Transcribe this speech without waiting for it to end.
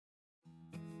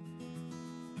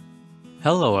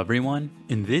Hello everyone,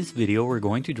 in this video we're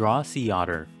going to draw a sea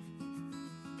otter.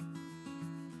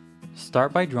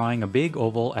 Start by drawing a big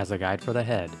oval as a guide for the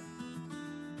head.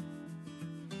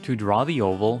 To draw the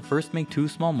oval, first make two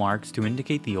small marks to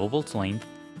indicate the oval's length,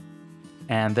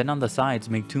 and then on the sides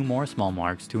make two more small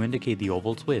marks to indicate the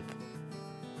oval's width.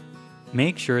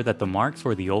 Make sure that the marks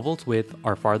for the oval's width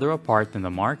are farther apart than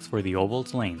the marks for the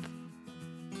oval's length.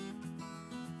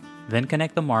 Then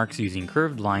connect the marks using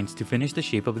curved lines to finish the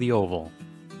shape of the oval.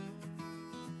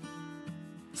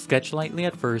 Sketch lightly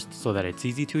at first so that it's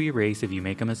easy to erase if you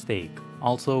make a mistake.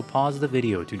 Also, pause the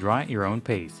video to draw at your own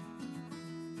pace.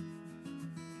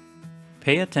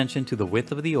 Pay attention to the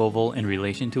width of the oval in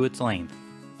relation to its length.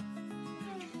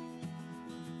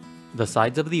 The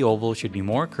sides of the oval should be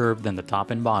more curved than the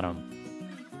top and bottom.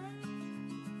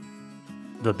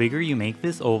 The bigger you make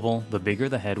this oval, the bigger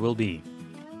the head will be.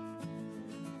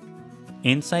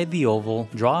 Inside the oval,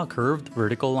 draw a curved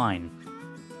vertical line.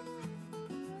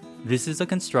 This is a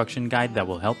construction guide that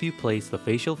will help you place the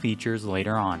facial features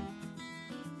later on.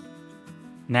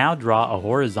 Now draw a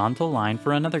horizontal line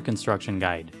for another construction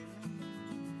guide.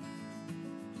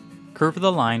 Curve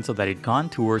the line so that it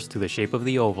contours to the shape of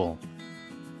the oval.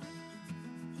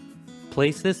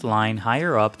 Place this line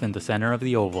higher up than the center of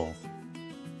the oval.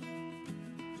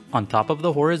 On top of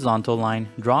the horizontal line,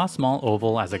 draw a small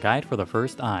oval as a guide for the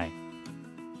first eye.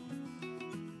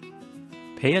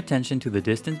 Pay attention to the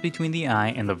distance between the eye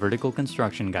and the vertical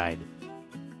construction guide.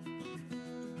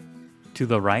 To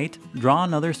the right, draw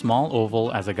another small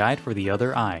oval as a guide for the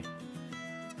other eye.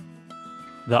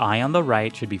 The eye on the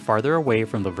right should be farther away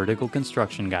from the vertical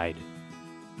construction guide.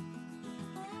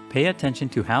 Pay attention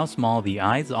to how small the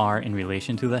eyes are in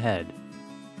relation to the head.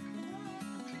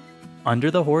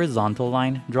 Under the horizontal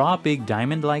line, draw a big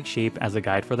diamond-like shape as a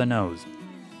guide for the nose.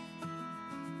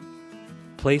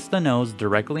 Place the nose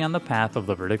directly on the path of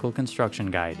the vertical construction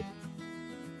guide.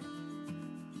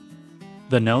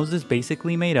 The nose is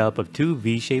basically made up of two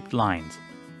V-shaped lines.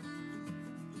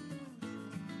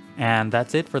 And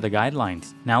that's it for the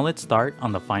guidelines. Now let's start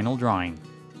on the final drawing.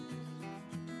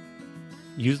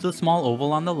 Use the small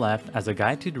oval on the left as a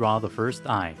guide to draw the first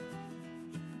eye.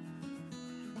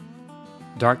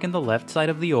 Darken the left side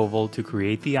of the oval to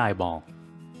create the eyeball.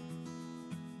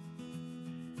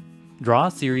 Draw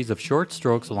a series of short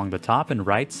strokes along the top and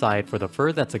right side for the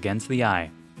fur that's against the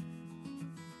eye.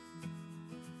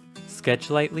 Sketch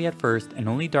lightly at first and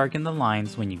only darken the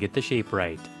lines when you get the shape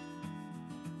right.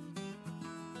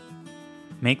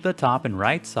 Make the top and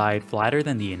right side flatter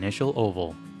than the initial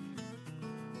oval.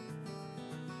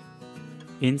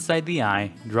 Inside the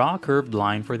eye, draw a curved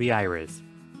line for the iris.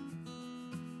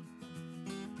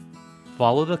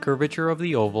 Follow the curvature of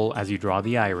the oval as you draw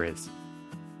the iris.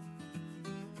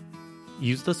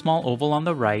 Use the small oval on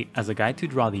the right as a guide to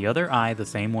draw the other eye the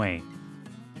same way.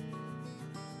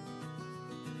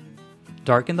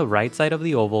 Darken the right side of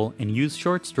the oval and use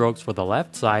short strokes for the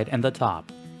left side and the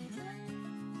top.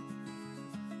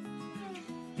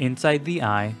 Inside the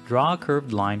eye, draw a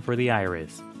curved line for the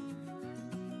iris.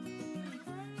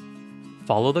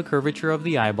 Follow the curvature of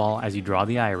the eyeball as you draw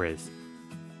the iris.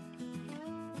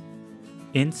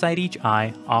 Inside each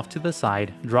eye, off to the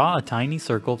side, draw a tiny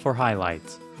circle for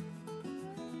highlights.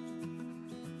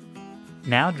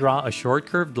 Now draw a short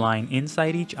curved line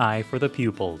inside each eye for the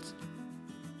pupils.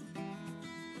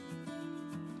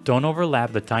 Don't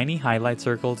overlap the tiny highlight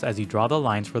circles as you draw the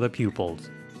lines for the pupils.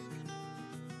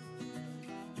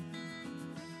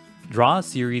 Draw a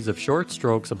series of short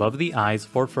strokes above the eyes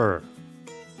for fur.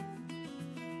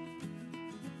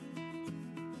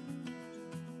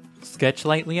 Sketch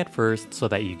lightly at first so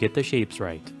that you get the shapes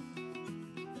right.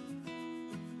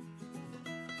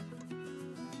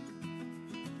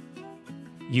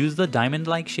 Use the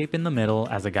diamond-like shape in the middle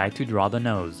as a guide to draw the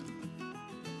nose.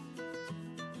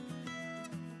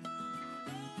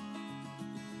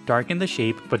 Darken the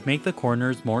shape but make the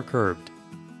corners more curved.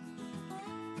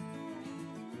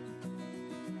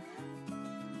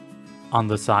 On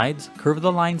the sides, curve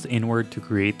the lines inward to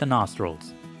create the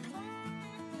nostrils.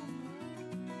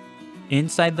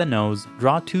 Inside the nose,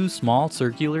 draw two small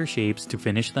circular shapes to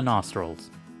finish the nostrils.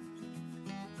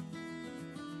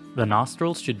 The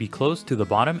nostrils should be close to the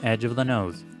bottom edge of the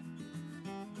nose.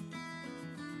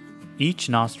 Each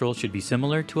nostril should be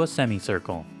similar to a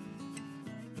semicircle.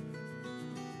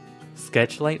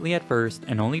 Sketch lightly at first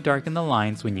and only darken the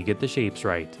lines when you get the shapes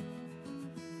right.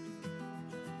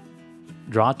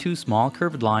 Draw two small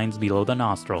curved lines below the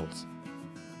nostrils.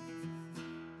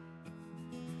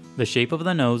 The shape of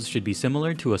the nose should be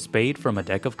similar to a spade from a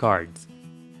deck of cards.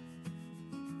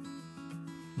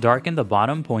 Darken the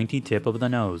bottom pointy tip of the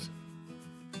nose.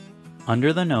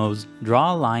 Under the nose,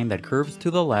 draw a line that curves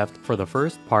to the left for the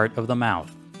first part of the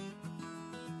mouth.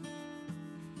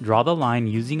 Draw the line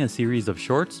using a series of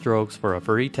short strokes for a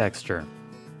furry texture.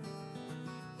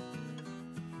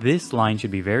 This line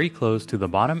should be very close to the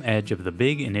bottom edge of the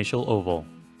big initial oval.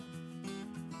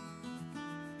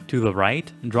 To the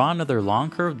right, draw another long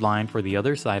curved line for the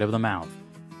other side of the mouth.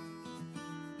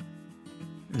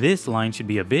 This line should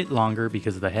be a bit longer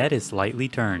because the head is slightly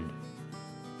turned.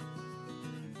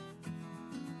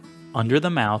 Under the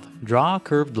mouth, draw a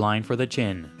curved line for the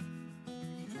chin.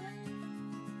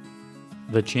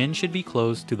 The chin should be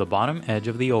close to the bottom edge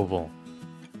of the oval.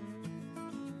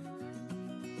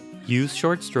 Use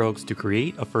short strokes to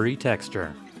create a furry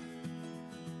texture.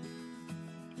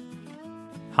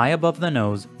 High above the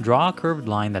nose, draw a curved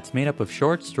line that's made up of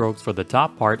short strokes for the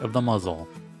top part of the muzzle.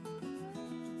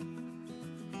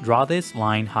 Draw this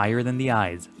line higher than the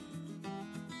eyes.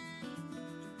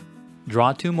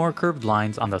 Draw two more curved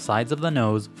lines on the sides of the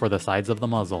nose for the sides of the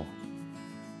muzzle.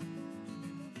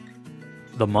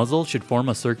 The muzzle should form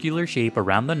a circular shape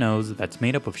around the nose that's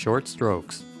made up of short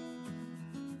strokes.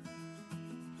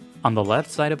 On the left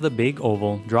side of the big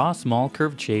oval, draw a small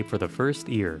curved shape for the first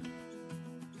ear.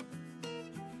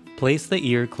 Place the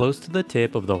ear close to the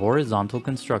tip of the horizontal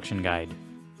construction guide.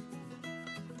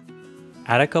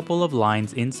 Add a couple of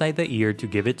lines inside the ear to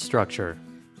give it structure.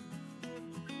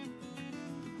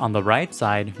 On the right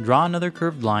side, draw another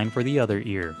curved line for the other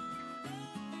ear.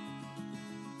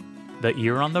 The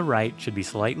ear on the right should be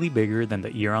slightly bigger than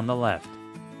the ear on the left.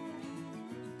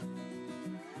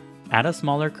 Add a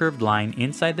smaller curved line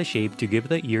inside the shape to give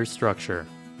the ear structure.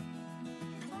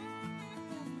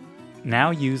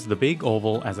 Now use the big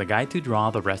oval as a guide to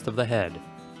draw the rest of the head.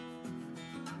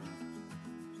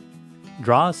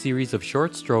 Draw a series of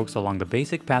short strokes along the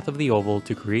basic path of the oval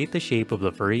to create the shape of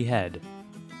the furry head.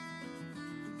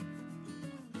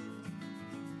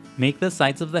 Make the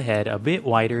sides of the head a bit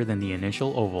wider than the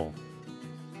initial oval.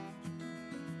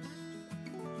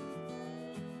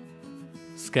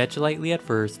 Sketch lightly at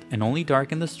first and only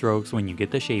darken the strokes when you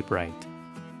get the shape right.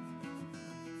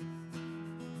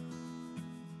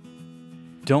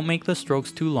 Don't make the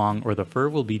strokes too long or the fur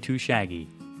will be too shaggy.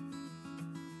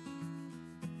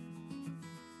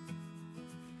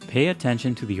 Pay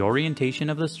attention to the orientation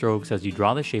of the strokes as you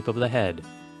draw the shape of the head.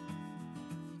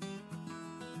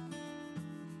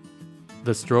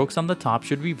 The strokes on the top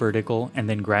should be vertical and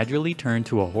then gradually turn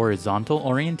to a horizontal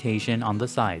orientation on the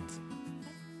sides.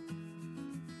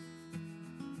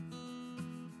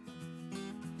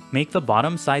 Make the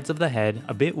bottom sides of the head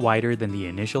a bit wider than the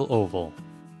initial oval.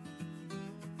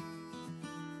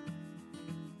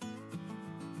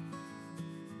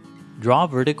 Draw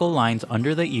vertical lines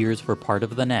under the ears for part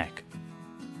of the neck.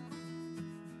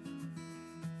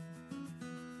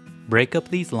 Break up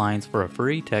these lines for a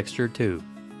furry texture too.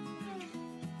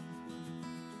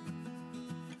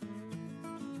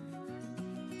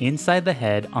 Inside the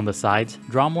head, on the sides,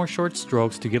 draw more short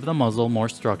strokes to give the muzzle more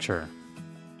structure.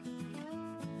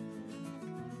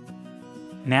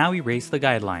 Now erase the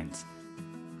guidelines.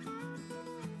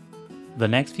 The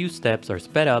next few steps are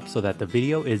sped up so that the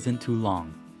video isn't too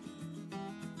long.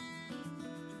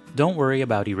 Don't worry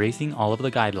about erasing all of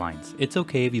the guidelines, it's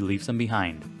okay if you leave some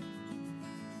behind.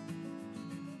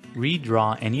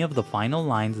 Redraw any of the final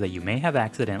lines that you may have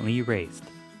accidentally erased.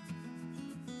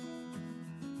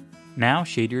 Now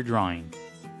shade your drawing.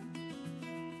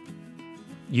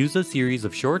 Use a series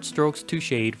of short strokes to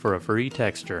shade for a furry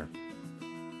texture.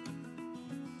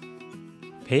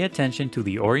 Pay attention to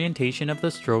the orientation of the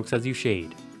strokes as you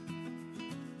shade.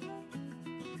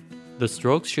 The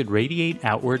strokes should radiate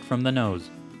outward from the nose.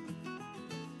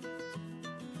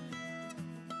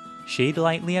 Shade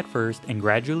lightly at first and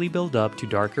gradually build up to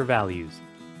darker values.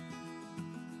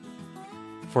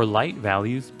 For light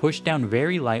values, push down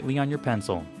very lightly on your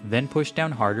pencil, then push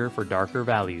down harder for darker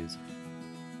values.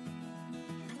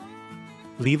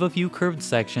 Leave a few curved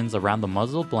sections around the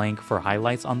muzzle blank for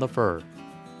highlights on the fur.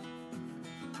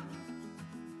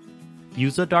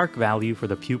 Use a dark value for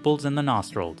the pupils and the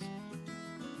nostrils.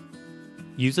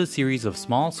 Use a series of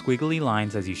small squiggly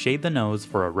lines as you shade the nose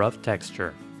for a rough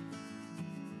texture.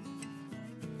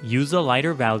 Use a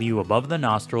lighter value above the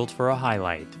nostrils for a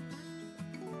highlight.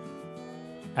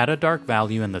 Add a dark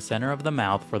value in the center of the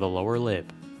mouth for the lower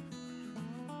lip.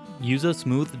 Use a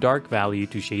smooth dark value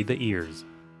to shade the ears.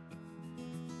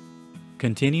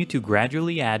 Continue to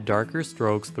gradually add darker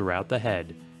strokes throughout the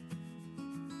head.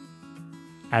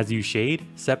 As you shade,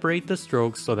 separate the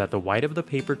strokes so that the white of the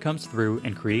paper comes through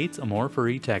and creates a more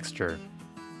furry texture.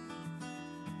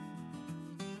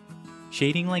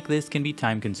 Shading like this can be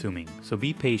time-consuming, so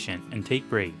be patient and take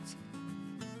breaks.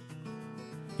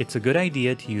 It's a good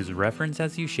idea to use reference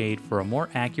as you shade for a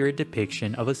more accurate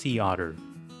depiction of a sea otter.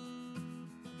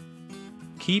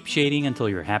 Keep shading until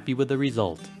you're happy with the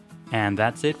result. And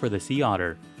that's it for the sea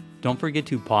otter. Don't forget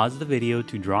to pause the video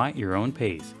to draw at your own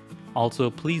pace.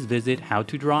 Also, please visit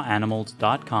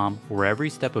howtodrawanimals.com where every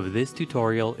step of this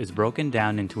tutorial is broken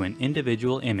down into an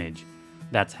individual image.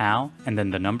 That's how, and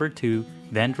then the number 2,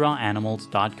 then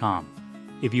drawanimals.com.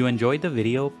 If you enjoyed the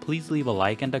video, please leave a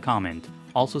like and a comment.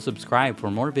 Also subscribe for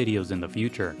more videos in the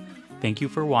future. Thank you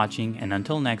for watching, and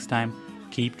until next time,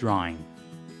 keep drawing.